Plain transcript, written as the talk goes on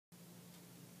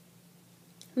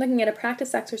looking at a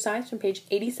practice exercise from page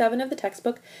 87 of the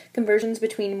textbook, conversions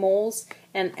between moles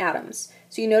and atoms.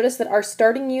 So you notice that our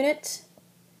starting unit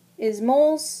is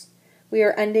moles. We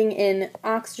are ending in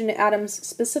oxygen atoms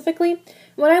specifically.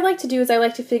 What I like to do is I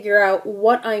like to figure out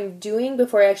what I'm doing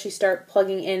before I actually start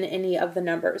plugging in any of the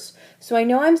numbers. So I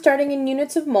know I'm starting in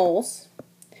units of moles.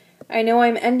 I know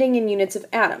I'm ending in units of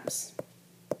atoms.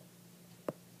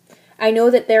 I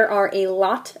know that there are a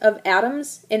lot of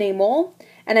atoms in a mole,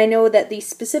 and I know that the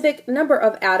specific number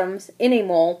of atoms in a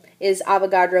mole is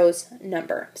Avogadro's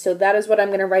number. So that is what I'm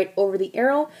going to write over the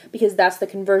arrow because that's the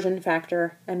conversion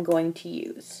factor I'm going to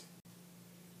use.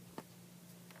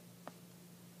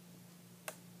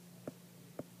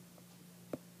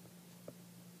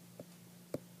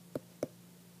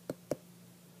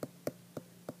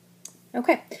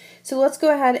 Okay, so let's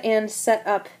go ahead and set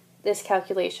up this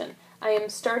calculation. I am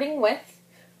starting with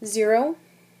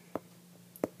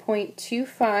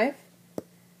 0.25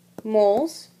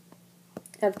 moles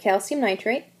of calcium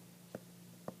nitrate.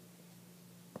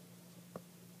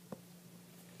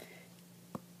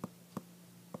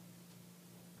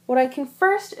 What I can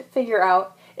first figure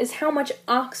out is how much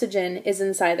oxygen is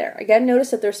inside there. Again,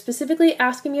 notice that they're specifically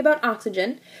asking me about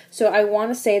oxygen, so I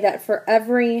want to say that for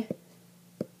every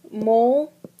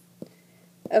mole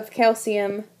of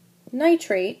calcium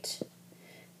nitrate,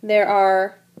 there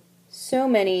are so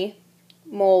many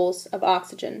moles of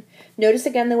oxygen. Notice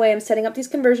again the way I'm setting up these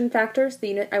conversion factors. The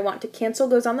unit I want to cancel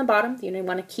goes on the bottom, the unit I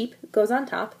want to keep goes on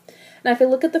top. Now if I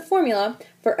look at the formula,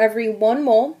 for every 1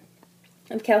 mole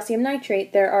of calcium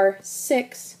nitrate, there are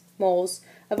 6 moles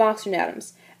of oxygen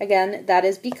atoms. Again, that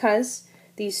is because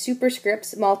these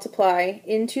superscripts multiply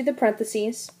into the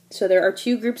parentheses, so there are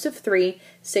 2 groups of 3,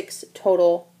 6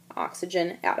 total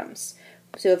oxygen atoms.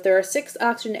 So if there are 6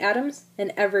 oxygen atoms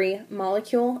in every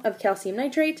molecule of calcium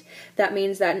nitrate, that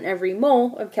means that in every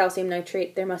mole of calcium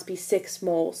nitrate there must be 6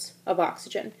 moles of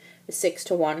oxygen, a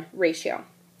 6-to-1 ratio.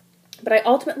 But I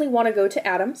ultimately want to go to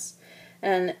atoms,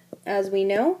 and as we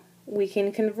know, we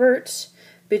can convert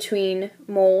between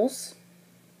moles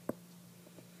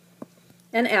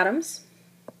and atoms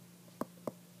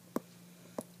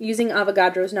using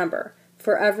Avogadro's number.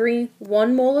 For every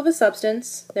 1 mole of a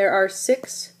substance, there are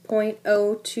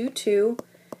 6.022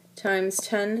 times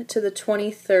 10 to the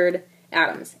 23rd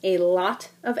atoms. A lot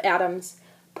of atoms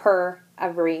per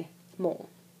every mole.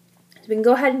 So we can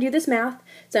go ahead and do this math.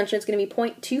 Essentially, it's going to be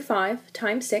 0.25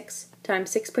 times 6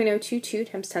 times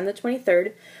 6.022 times 10 to the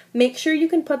 23rd. Make sure you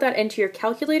can put that into your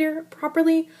calculator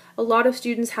properly. A lot of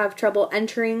students have trouble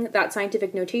entering that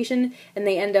scientific notation, and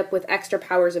they end up with extra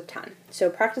powers of 10. So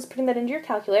practice putting that into your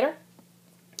calculator,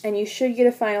 and you should get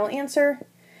a final answer.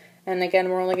 And again,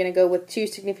 we're only going to go with 2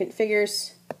 significant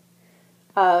figures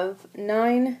of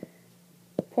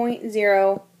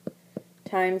 9.0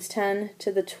 times 10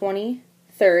 to the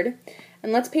 23rd.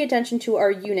 And let's pay attention to our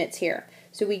units here.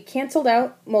 So we canceled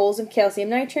out moles of calcium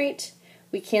nitrate,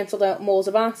 we canceled out moles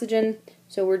of oxygen,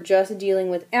 so we're just dealing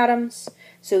with atoms.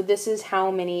 So this is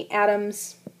how many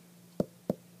atoms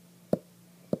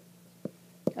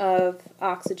of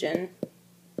oxygen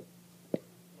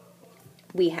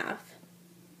we have.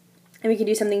 And we can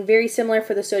do something very similar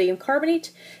for the sodium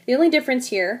carbonate. The only difference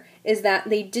here is that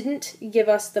they didn't give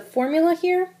us the formula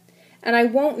here, and I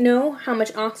won't know how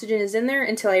much oxygen is in there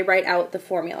until I write out the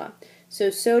formula. So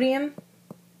sodium,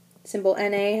 symbol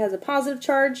Na, has a positive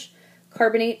charge.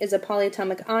 Carbonate is a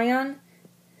polyatomic ion,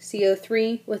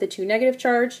 CO3 with a 2 negative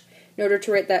charge. In order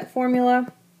to write that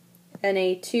formula,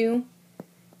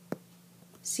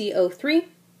 Na2CO3.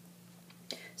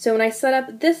 So when I set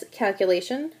up this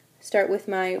calculation, start with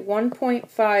my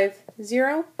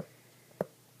 1.50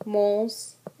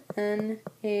 moles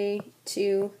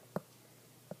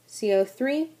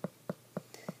Na2CO3.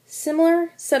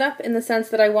 Similar setup in the sense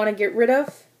that I want to get rid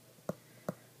of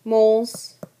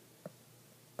moles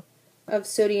of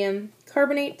sodium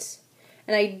carbonate,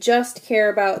 and I just care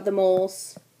about the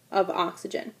moles of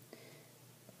oxygen.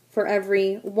 For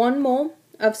every 1 mole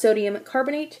of sodium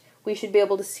carbonate, we should be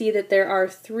able to see that there are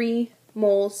 3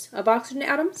 moles of oxygen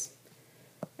atoms.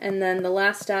 And then the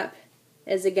last step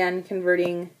is again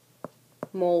converting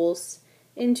moles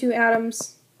into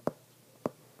atoms.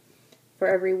 For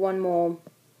every 1 mole,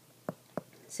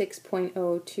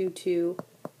 6.022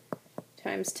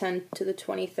 times 10 to the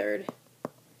 23rd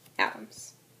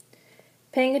atoms.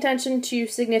 Paying attention to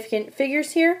significant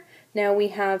figures here, now we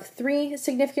have 3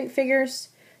 significant figures,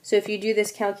 so if you do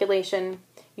this calculation,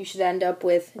 you should end up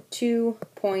with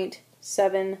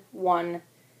 2.71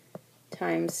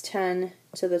 times 10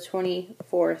 to the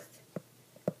 24th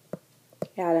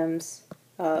atoms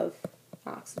of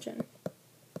oxygen.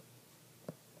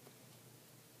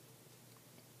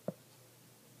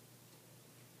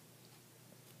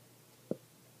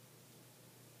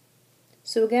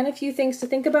 So again, a few things to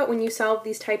think about when you solve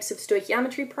these types of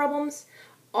stoichiometry problems.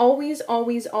 Always,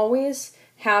 always, always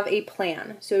have a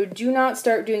plan. So do not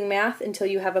start doing math until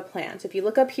you have a plan. So if you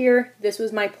look up here, this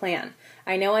was my plan.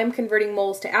 I know I'm converting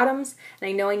moles to atoms, and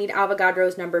I know I need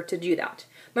Avogadro's number to do that.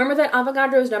 Remember that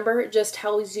Avogadro's number just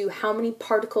tells you how many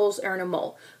particles are in a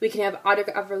mole. We can have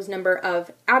Avogadro's number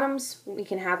of atoms, we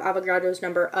can have Avogadro's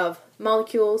number of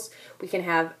molecules, we can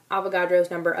have Avogadro's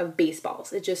number of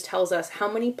baseballs. It just tells us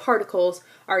how many particles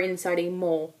are inside a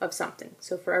mole of something.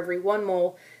 So for every 1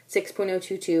 mole,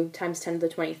 6.022 times 10 to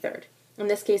the 23rd. In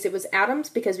this case, it was atoms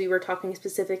because we were talking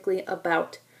specifically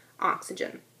about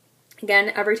oxygen.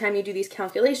 Again, every time you do these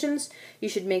calculations, you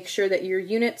should make sure that your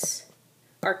units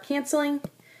are canceling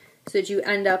so that you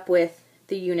end up with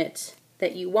the unit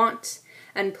that you want.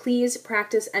 And please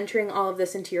practice entering all of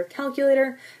this into your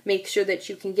calculator. Make sure that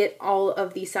you can get all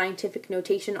of the scientific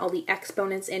notation, all the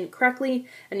exponents in correctly,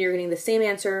 and you're getting the same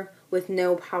answer with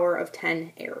no power of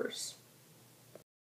 10 errors.